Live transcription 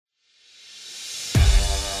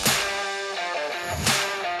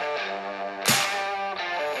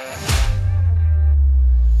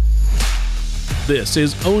This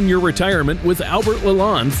is Own Your Retirement with Albert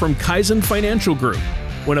Lalonde from Kaizen Financial Group.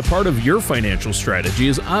 When a part of your financial strategy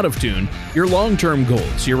is out of tune, your long-term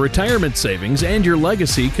goals, your retirement savings, and your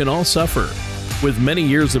legacy can all suffer. With many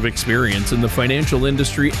years of experience in the financial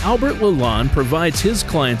industry, Albert Lalonde provides his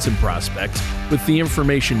clients and prospects with the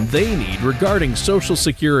information they need regarding Social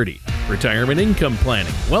Security, retirement income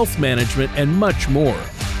planning, wealth management, and much more.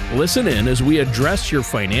 Listen in as we address your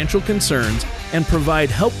financial concerns and provide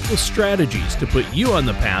helpful strategies to put you on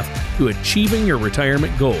the path to achieving your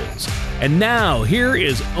retirement goals. And now, here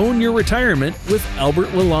is Own Your Retirement with Albert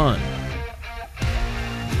Lalonde.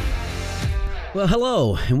 Well,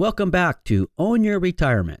 hello, and welcome back to Own Your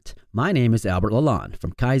Retirement. My name is Albert Lalonde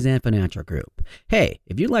from Kaizen Financial Group. Hey,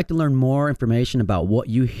 if you'd like to learn more information about what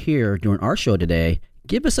you hear during our show today,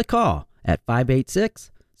 give us a call at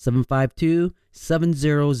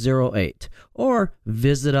 586-752-7008 or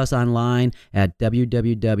visit us online at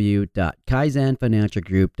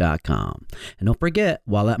www.kaizenfinancialgroup.com. And don't forget,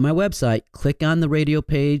 while at my website, click on the radio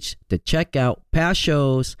page to check out past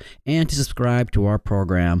shows and to subscribe to our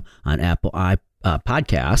program on Apple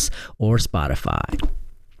Podcasts or Spotify.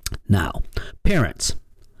 Now, parents,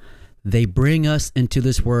 they bring us into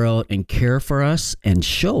this world and care for us and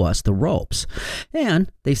show us the ropes,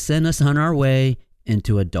 and they send us on our way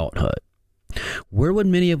into adulthood. Where would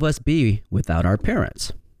many of us be without our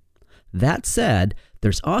parents? That said,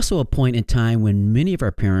 there's also a point in time when many of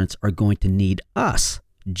our parents are going to need us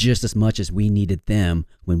just as much as we needed them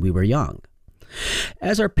when we were young.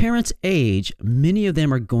 As our parents age, many of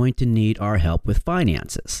them are going to need our help with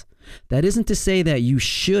finances. That isn't to say that you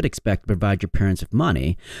should expect to provide your parents with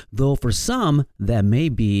money, though for some that may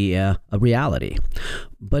be a reality.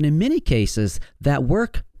 But in many cases, that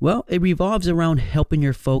work, well, it revolves around helping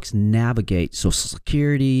your folks navigate Social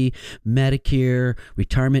Security, Medicare,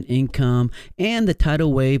 retirement income, and the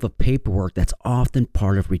tidal wave of paperwork that's often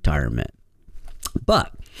part of retirement.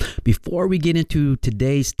 But before we get into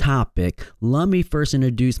today's topic, let me first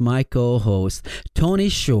introduce my co-host, Tony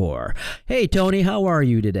Shore. Hey, Tony, how are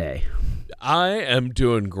you today? I am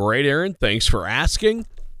doing great, Aaron. Thanks for asking.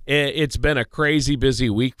 It's been a crazy busy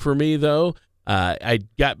week for me, though. I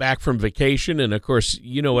got back from vacation, and of course,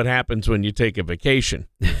 you know what happens when you take a vacation.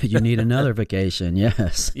 You need another vacation,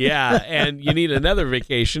 yes. Yeah, and you need another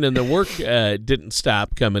vacation, and the work didn't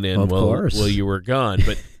stop coming in while you were gone.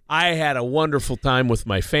 But I had a wonderful time with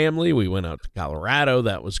my family. We went out to Colorado.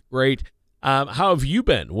 That was great. How have you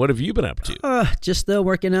been? What have you been up to? Just still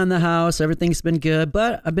working on the house. Everything's been good,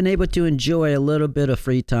 but I've been able to enjoy a little bit of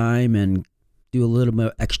free time and do a little bit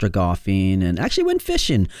of extra golfing, and actually went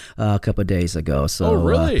fishing a couple of days ago. So, oh,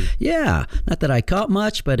 really? Yeah. Not that I caught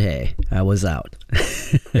much, but hey, I was out.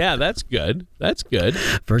 Yeah, that's good. That's good.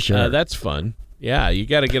 For sure. That's fun. Yeah, you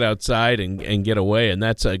got to get outside and get away, and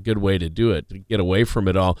that's a good way to do it, to get away from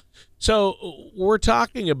it all. So we're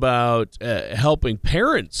talking about helping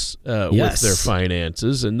parents with their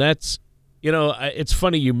finances, and that's, it's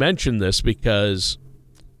funny you mentioned this because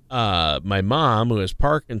my mom, who has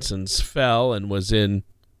Parkinson's, fell and was in,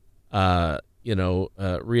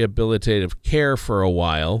 rehabilitative care for a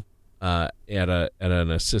while at an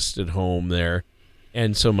assisted home there.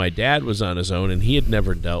 And so my dad was on his own, and he had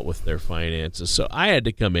never dealt with their finances. So I had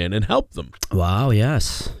to come in and help them. Wow,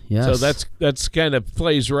 yes. So that's kind of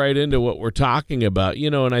plays right into what we're talking about,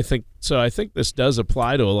 and I think this does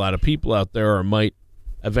apply to a lot of people out there, or might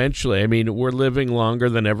eventually. I mean, we're living longer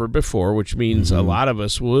than ever before, which means a lot of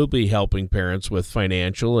us will be helping parents with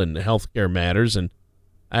financial and healthcare matters. And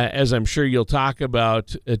as I'm sure you'll talk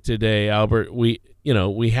about today, Albert, we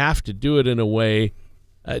have to do it in a way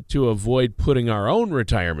to avoid putting our own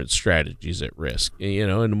retirement strategies at risk,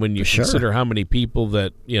 and when you consider how many people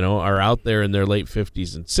that, are out there in their late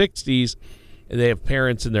 50s and 60s, and they have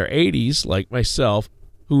parents in their 80s, like myself,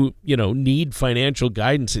 who, need financial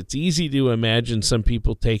guidance, it's easy to imagine some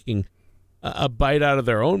people taking a bite out of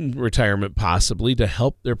their own retirement possibly to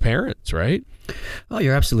help their parents, right? Oh,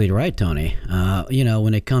 you're absolutely right, Tony.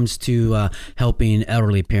 When it comes to helping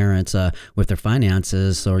elderly parents with their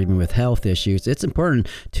finances or even with health issues, it's important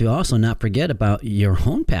to also not forget about your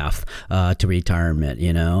own path to retirement,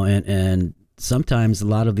 and sometimes a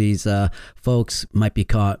lot of these folks might be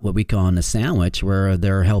caught what we call in a sandwich, where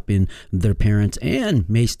they're helping their parents and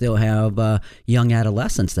may still have young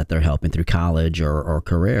adolescents that they're helping through college or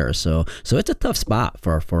career. So it's a tough spot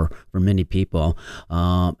for many people.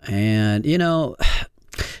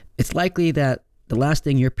 It's likely that the last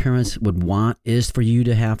thing your parents would want is for you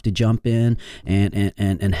to have to jump in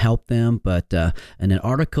and help them. But in an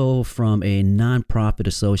article from a nonprofit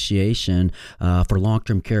association for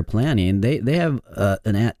long-term care planning, they have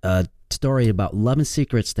a story about 11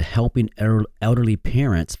 secrets to helping elderly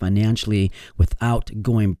parents financially without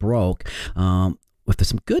going broke. With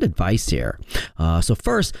some good advice here. So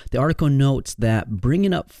first, the article notes that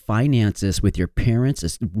bringing up finances with your parents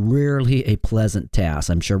is rarely a pleasant task.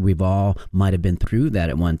 I'm sure we've all might have been through that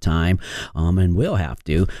at one time, and will have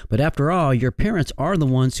to. But after all, your parents are the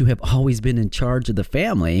ones who have always been in charge of the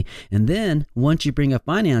family. And then once you bring up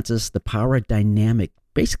finances, the power dynamic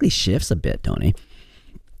basically shifts a bit, Tony.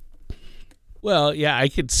 Well, yeah, I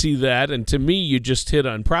could see that. And to me, you just hit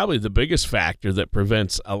on probably the biggest factor that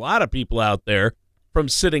prevents a lot of people out there from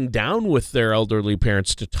sitting down with their elderly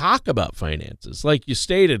parents to talk about finances. Like you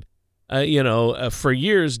stated, for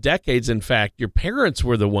years, decades, in fact, your parents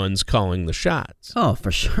were the ones calling the shots. Oh, for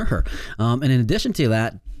sure. And in addition to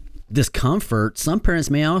that discomfort, some parents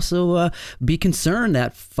may also be concerned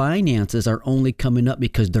that finances are only coming up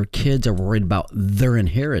because their kids are worried about their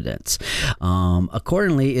inheritance.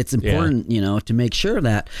 Accordingly, it's important, to make sure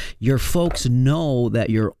that your folks know that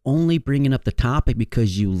you're only bringing up the topic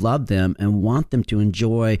because you love them and want them to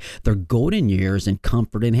enjoy their golden years in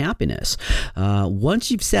comfort and happiness.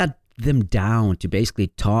 Once you've sat them down to basically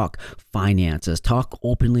talk finances, talk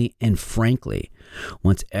openly and frankly.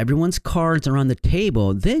 Once everyone's cards are on the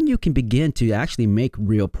table, then you can begin to actually make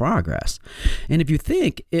real progress. And if you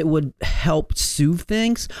think it would help soothe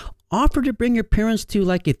things, offer to bring your parents to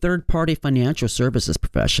like a third-party financial services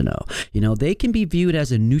professional. They can be viewed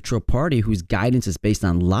as a neutral party whose guidance is based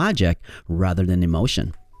on logic rather than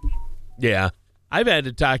emotion. Yeah, I've had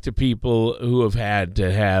to talk to people who have had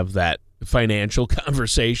to have that financial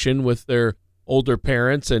conversation with their older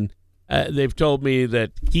parents, and they've told me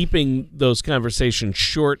that keeping those conversations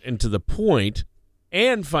short and to the point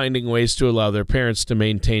and finding ways to allow their parents to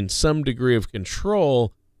maintain some degree of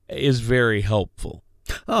control is very helpful.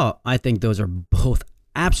 Oh, I think those are both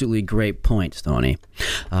absolutely great points, Tony.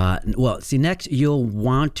 Next, you'll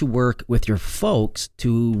want to work with your folks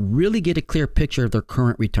to really get a clear picture of their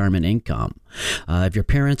current retirement income. If your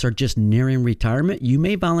parents are just nearing retirement, you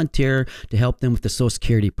may volunteer to help them with the Social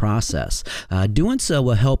Security process. Doing so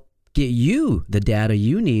will help get you the data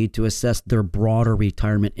you need to assess their broader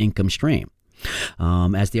retirement income stream.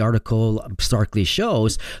 As the article starkly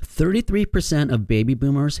shows, 33% of baby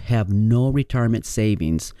boomers have no retirement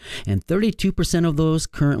savings, and 32% of those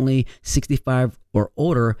currently 65 or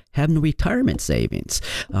older have no retirement savings.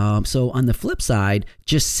 So on the flip side,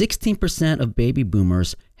 just 16% of baby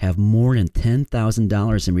boomers have more than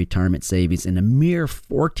 $10,000 in retirement savings, and a mere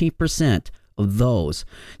 14% of those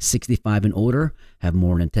 65 and older have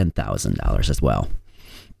more than $10,000 as well.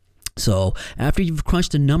 So after you've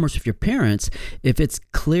crunched the numbers with your parents, if it's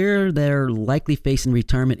clear they're likely facing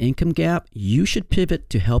retirement income gap, you should pivot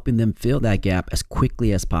to helping them fill that gap as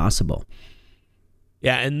quickly as possible.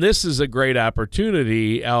 Yeah, and this is a great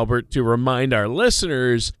opportunity, Albert, to remind our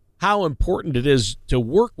listeners how important it is to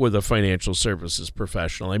work with a financial services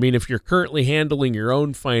professional. I mean, if you're currently handling your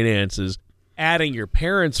own finances, adding your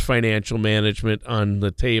parents' financial management on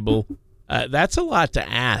the table, that's a lot to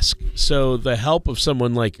ask. So the help of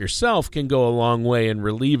someone like yourself can go a long way in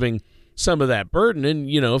relieving some of that burden. And,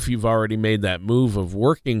 if you've already made that move of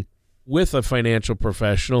working with a financial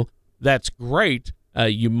professional, that's great.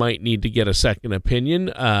 You might need to get a second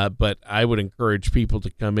opinion, but I would encourage people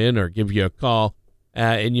to come in or give you a call.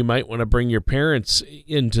 And you might want to bring your parents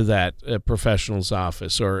into that professional's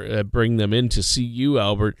office or bring them in to see you,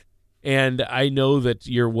 Albert. And I know that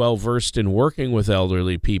you're well-versed in working with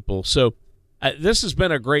elderly people. So this has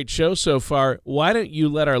been a great show so far. Why don't you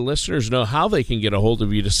let our listeners know how they can get a hold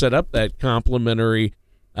of you to set up that complimentary,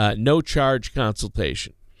 no-charge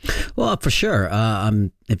consultation? Well, for sure.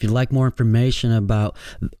 If you'd like more information about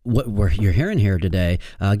what you're hearing here today,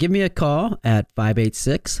 give me a call at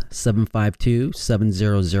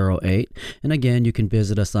 586-752-7008. And again, you can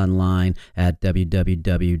visit us online at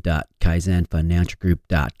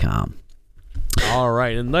www.kaizenfinancialgroup.com. All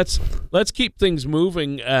right, and let's keep things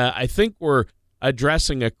moving. I think we're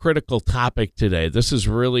addressing a critical topic today. This is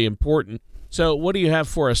really important. So what do you have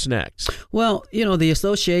for us next? Well, the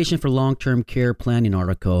Association for Long-Term Care Planning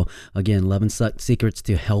article, again, 11 Secrets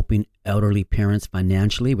to Helping Elderly Parents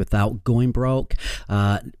Financially Without Going Broke,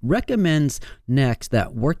 recommends next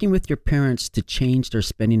that working with your parents to change their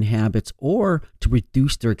spending habits or to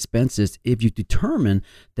reduce their expenses if you determine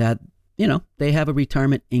that they have a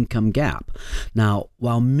retirement income gap. Now,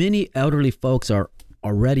 while many elderly folks are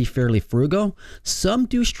already fairly frugal, some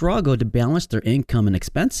do struggle to balance their income and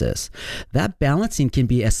expenses. That balancing can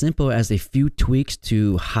be as simple as a few tweaks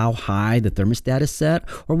to how high the thermostat is set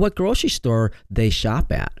or what grocery store they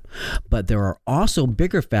shop at. But there are also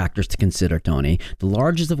bigger factors to consider, Tony, the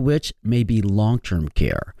largest of which may be long-term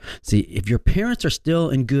care. See, if your parents are still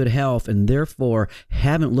in good health and therefore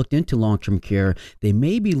haven't looked into long-term care, they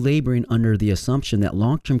may be laboring under the assumption that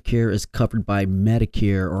long-term care is covered by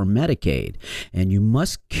Medicare or Medicaid, and you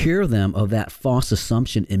must cure them of that false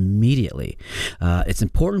assumption immediately. It's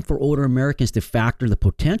important for older Americans to factor the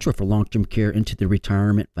potential for long-term care into the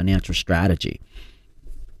retirement financial strategy.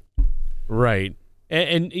 Right.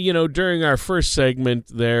 And during our first segment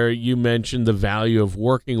there, you mentioned the value of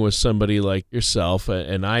working with somebody like yourself,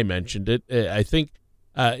 and I mentioned it. I think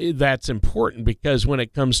that's important because when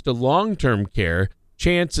it comes to long-term care,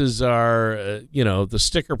 chances are, the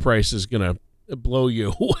sticker price is going to blow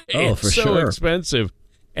you away. Oh, for it's so sure. expensive.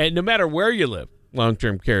 And no matter where you live,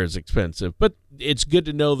 long-term care is expensive. But it's good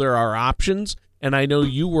to know there are options, and I know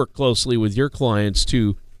you work closely with your clients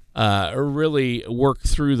to really work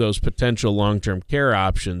through those potential long-term care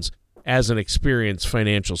options as an experienced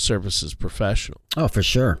financial services professional. Oh, for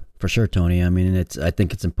sure, Tony. I mean, I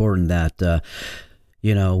think it's important that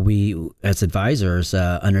we as advisors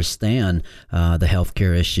understand the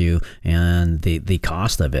healthcare issue and the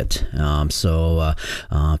cost of it.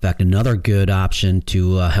 In fact, another good option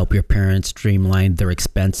to help your parents streamline their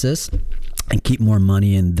expenses and keep more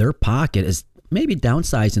money in their pocket is maybe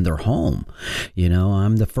downsizing their home.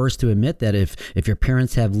 I'm the first to admit that if your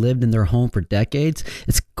parents have lived in their home for decades,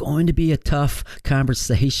 it's going to be a tough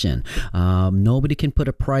conversation. Nobody can put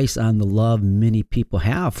a price on the love many people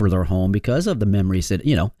have for their home because of the memories that,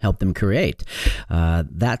 help them create.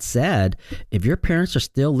 That said, if your parents are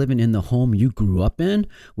still living in the home you grew up in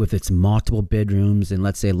with its multiple bedrooms and,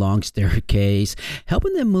 let's say, long staircase,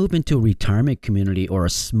 helping them move into a retirement community or a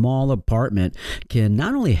small apartment can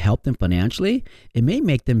not only help them financially, it may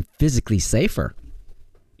make them physically safer.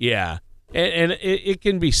 Yeah. And it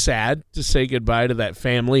can be sad to say goodbye to that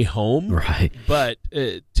family home. Right. But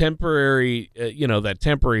that temporary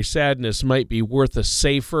sadness might be worth a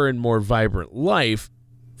safer and more vibrant life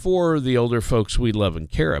for the older folks we love and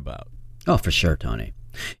care about. Oh, for sure, Tony.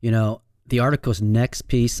 The article's next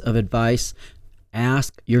piece of advice,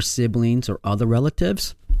 ask your siblings or other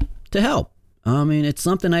relatives to help. I mean, it's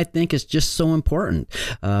something I think is just so important.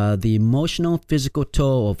 The emotional, physical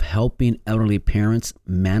toll of helping elderly parents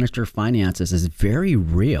manage their finances is very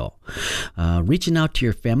real. Reaching out to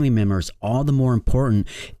your family members is all the more important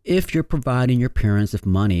if you're providing your parents with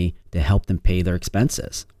money to help them pay their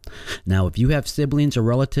expenses. Now, if you have siblings or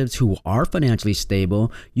relatives who are financially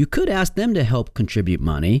stable, you could ask them to help contribute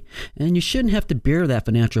money, and you shouldn't have to bear that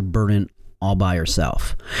financial burden all by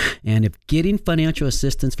yourself. And if getting financial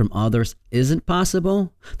assistance from others isn't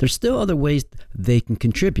possible, there's still other ways they can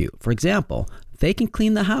contribute. For example, they can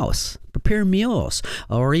clean the house, prepare meals,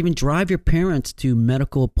 or even drive your parents to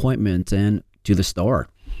medical appointments and to the store.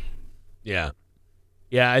 Yeah.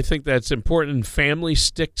 Yeah, I think that's important. Family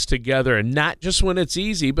sticks together, and not just when it's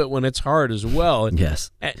easy, but when it's hard as well. Yes.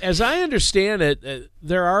 As I understand it,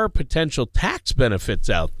 there are potential tax benefits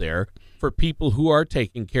out there for people who are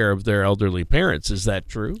taking care of their elderly parents. Is that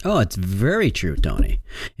true? Oh, it's very true, Tony.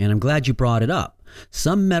 And I'm glad you brought it up.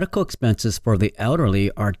 Some medical expenses for the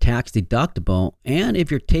elderly are tax deductible, and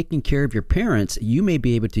if you're taking care of your parents, you may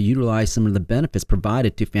be able to utilize some of the benefits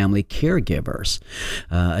provided to family caregivers.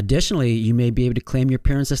 Additionally, you may be able to claim your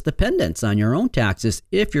parents as dependents on your own taxes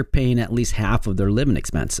if you're paying at least half of their living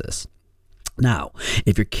expenses. Now,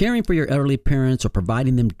 if you're caring for your elderly parents or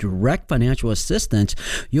providing them direct financial assistance,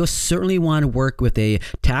 you'll certainly want to work with a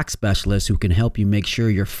tax specialist who can help you make sure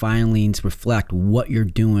your filings reflect what you're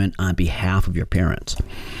doing on behalf of your parents.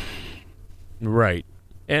 Right.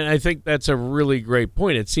 And I think that's a really great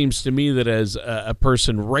point. It seems to me that as a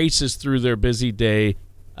person races through their busy day,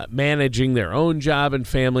 managing their own job and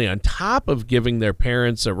family on top of giving their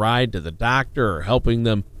parents a ride to the doctor or helping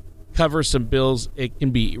them cover some bills, it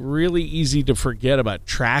can be really easy to forget about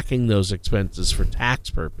tracking those expenses for tax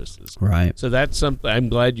purposes. Right. So that's something, I'm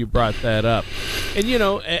glad you brought that up. And,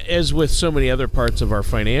 as with so many other parts of our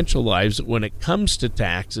financial lives, when it comes to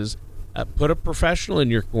taxes, put a professional in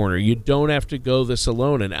your corner. You don't have to go this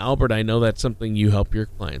alone. And Albert, I know that's something you help your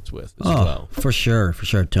clients with as well. For sure,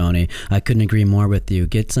 Tony. I couldn't agree more with you.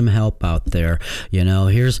 Get some help out there.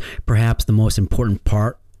 Here's perhaps the most important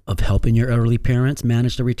part of helping your elderly parents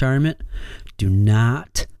manage their retirement. Do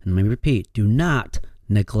not, and let me repeat, do not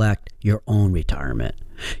neglect your own retirement.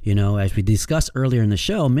 As we discussed earlier in the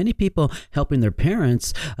show, many people helping their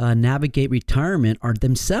parents navigate retirement are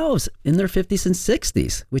themselves in their 50s and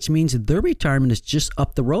 60s, which means their retirement is just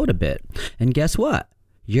up the road a bit. And guess what?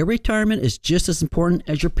 Your retirement is just as important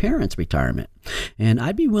as your parents' retirement. And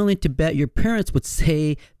I'd be willing to bet your parents would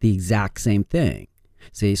say the exact same thing.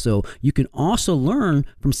 See, so you can also learn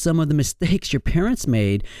from some of the mistakes your parents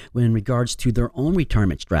made in regards to their own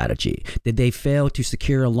retirement strategy. Did they fail to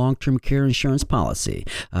secure a long-term care insurance policy?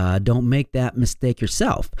 Don't make that mistake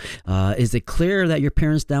yourself. Is it clear that your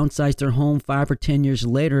parents downsized their home 5 or 10 years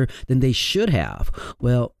later than they should have?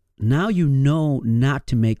 Well, now you know not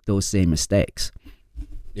to make those same mistakes.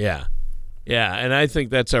 Yeah, and I think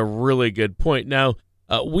that's a really good point. Now,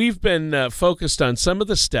 we've been focused on some of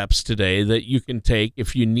the steps today that you can take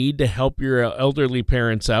if you need to help your elderly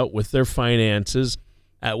parents out with their finances,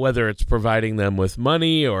 whether it's providing them with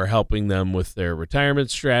money or helping them with their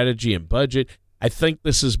retirement strategy and budget. I think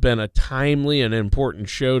this has been a timely and important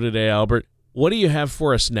show today, Albert. What do you have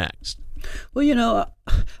for us next? Well,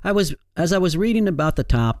 as I was reading about the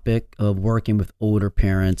topic of working with older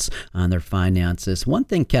parents on their finances, one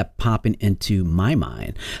thing kept popping into my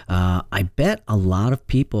mind. I bet a lot of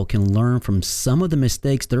people can learn from some of the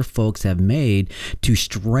mistakes their folks have made to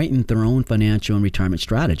straighten their own financial and retirement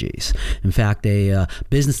strategies. In fact, a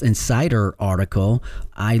Business Insider article,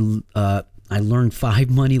 I learned 5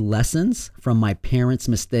 money lessons from my parents'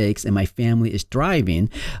 mistakes and my family is thriving,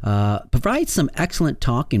 provides some excellent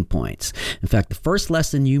talking points. In fact, the first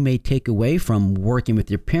lesson you may take away from working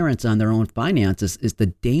with your parents on their own finances is the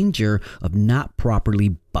danger of not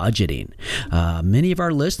properly budgeting. Many of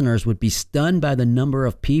our listeners would be stunned by the number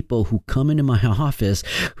of people who come into my office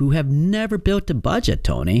who have never built a budget,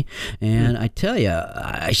 Tony. And I tell you,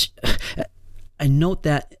 I note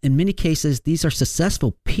that in many cases, these are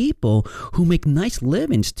successful people who make nice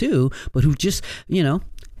livings too, but who just,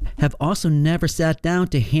 have also never sat down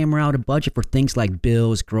to hammer out a budget for things like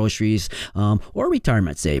bills, groceries, or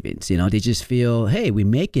retirement savings. They just feel, hey, we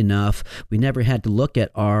make enough. We never had to look at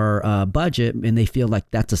our budget, and they feel like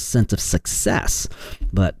that's a sense of success.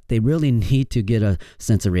 But they really need to get a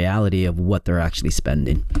sense of reality of what they're actually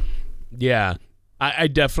spending. Yeah. I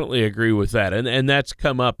definitely agree with that. And that's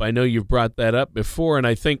come up. I know you've brought that up before. And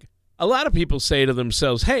I think a lot of people say to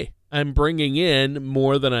themselves, hey, I'm bringing in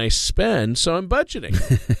more than I spend, so I'm budgeting.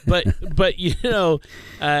 but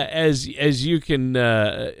as you can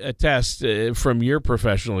attest from your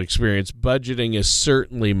professional experience, budgeting is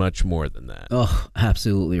certainly much more than that. Oh,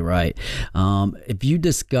 absolutely right. If you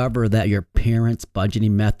discover that your parents'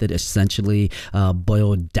 budgeting method essentially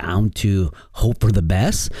boiled down to hope for the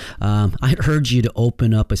best, I'd urge you to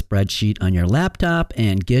open up a spreadsheet on your laptop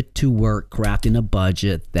and get to work crafting a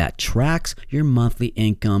budget that tracks your monthly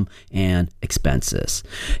income and expenses.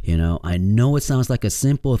 I know it sounds like a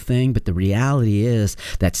simple thing, but the reality is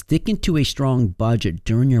that sticking to a strong budget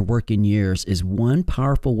during your working years is one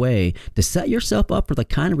powerful way to set yourself up for the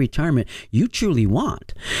kind of retirement you truly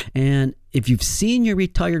want. And if you've seen your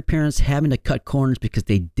retired parents having to cut corners because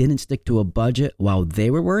they didn't stick to a budget while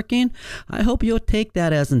they were working, I hope you'll take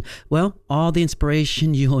that as all the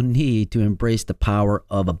inspiration you'll need to embrace the power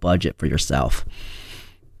of a budget for yourself.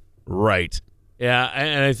 Right. Yeah,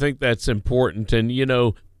 and I think that's important. And, you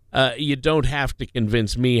don't have to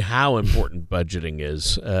convince me how important budgeting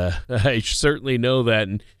is. I certainly know that.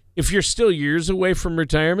 And if you're still years away from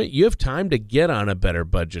retirement, you have time to get on a better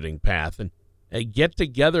budgeting path and get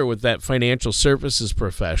together with that financial services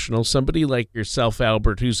professional, somebody like yourself,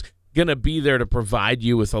 Albert, who's going to be there to provide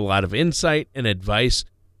you with a lot of insight and advice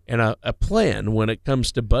and a plan when it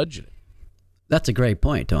comes to budgeting. That's a great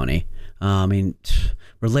point, Tony.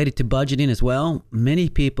 Related to budgeting as well, many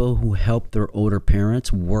people who help their older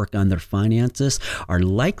parents work on their finances are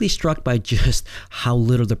likely struck by just how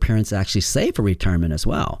little their parents actually save for retirement as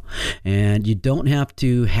well. And you don't have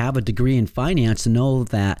to have a degree in finance to know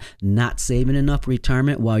that not saving enough for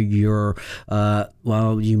retirement while you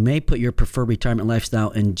may put your preferred retirement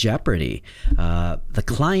lifestyle in jeopardy. The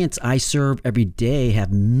clients I serve every day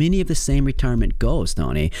have many of the same retirement goals,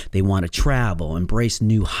 Tony. They want to travel, embrace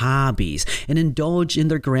new hobbies, and indulge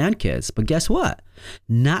in their grandkids. But guess what?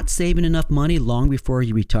 Not saving enough money long before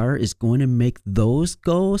you retire is going to make those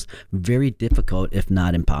goals very difficult, if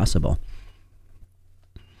not impossible.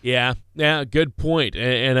 Yeah, good point.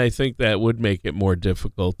 And I think that would make it more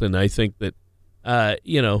difficult. And I think that,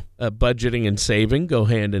 budgeting and saving go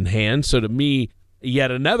hand in hand. So to me,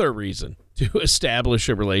 yet another reason to establish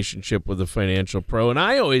a relationship with a financial pro. And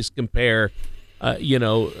I always compare,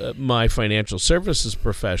 my financial services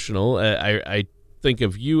professional. I think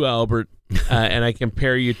of you, Albert, and I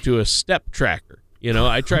compare you to a step tracker.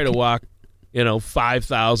 I try to walk,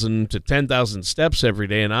 5,000 to 10,000 steps every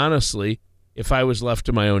day. And honestly, if I was left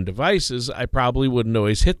to my own devices, I probably wouldn't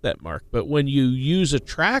always hit that mark. But when you use a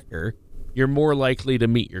tracker, you're more likely to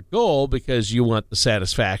meet your goal because you want the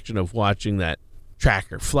satisfaction of watching that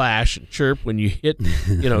tracker flash and chirp when you hit,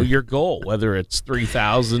 your goal, whether it's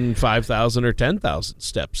 3,000, 5,000, or 10,000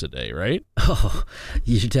 steps a day, right? Oh,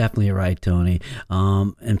 you're definitely right, Tony.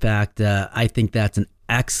 In fact, I think that's an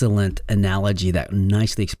excellent analogy that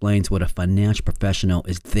nicely explains what a financial professional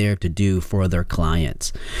is there to do for their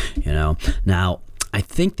clients. Now, I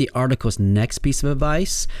think the article's next piece of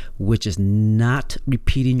advice, which is not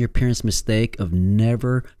repeating your parents' mistake of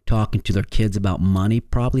never talking to their kids about money,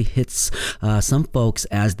 probably hits some folks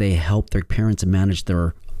as they help their parents manage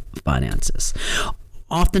their finances.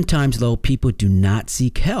 Oftentimes, though, people do not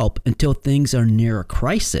seek help until things are near a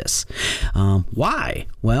crisis. Why?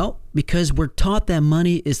 Well, because we're taught that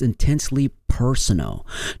money is intensely personal.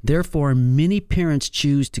 Therefore, many parents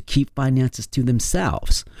choose to keep finances to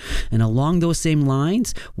themselves. And along those same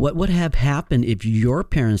lines, what would have happened if your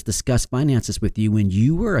parents discussed finances with you when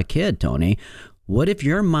you were a kid, Tony? What if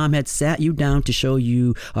your mom had sat you down to show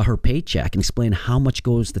you her paycheck and explain how much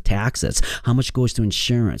goes to taxes, how much goes to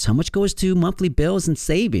insurance, how much goes to monthly bills and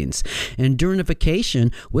savings? And during a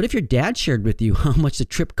vacation, what if your dad shared with you how much the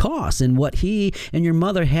trip costs and what he and your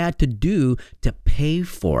mother had to do to pay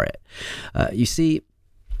for it? You see,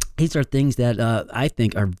 these are things that I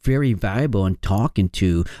think are very valuable in talking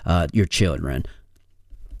to your children.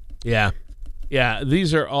 Yeah,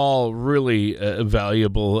 these are all really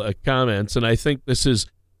valuable comments, and I think this has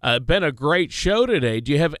been a great show today.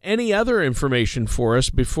 Do you have any other information for us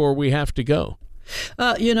before we have to go?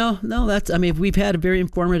 We've had a very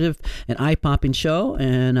informative and eye-popping show,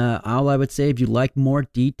 and all I would say, if you'd like more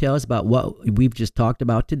details about what we've just talked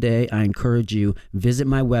about today, I encourage you visit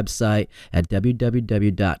my website at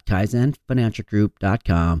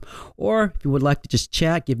www.kaizenfinancialgroup.com, or if you would like to just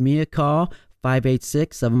chat, give me a call,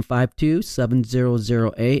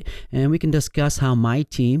 586-752-7008, and we can discuss how my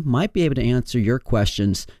team might be able to answer your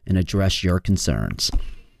questions and address your concerns.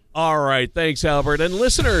 All right. Thanks, Albert. And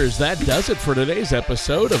listeners, that does it for today's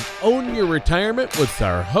episode of Own Your Retirement with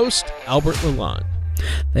our host, Albert Lalonde.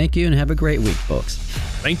 Thank you, and have a great week, folks.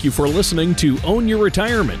 Thank you for listening to Own Your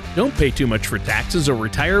Retirement. Don't pay too much for taxes or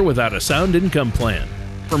retire without a sound income plan.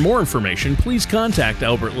 For more information, please contact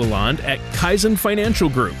Albert Lalonde at Kaizen Financial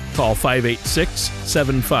Group. Call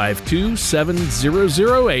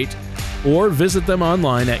 586-752-7008 or visit them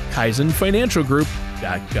online at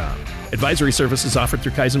KaizenFinancialGroup.com. Advisory services offered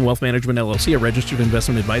through Kaizen Wealth Management, LLC, a registered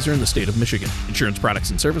investment advisor in the state of Michigan. Insurance products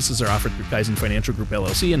and services are offered through Kaizen Financial Group,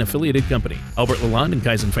 LLC, an affiliated company. Albert Lalonde and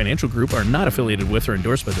Kaizen Financial Group are not affiliated with or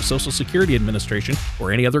endorsed by the Social Security Administration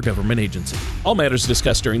or any other government agency. All matters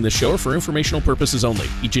discussed during this show are for informational purposes only.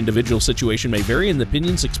 Each individual situation may vary, and the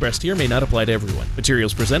opinions expressed here may not apply to everyone.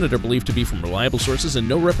 Materials presented are believed to be from reliable sources, and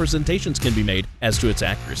no representations can be made as to its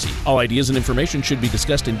accuracy. All ideas and information should be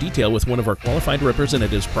discussed in detail with one of our qualified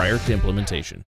representatives prior to implementation.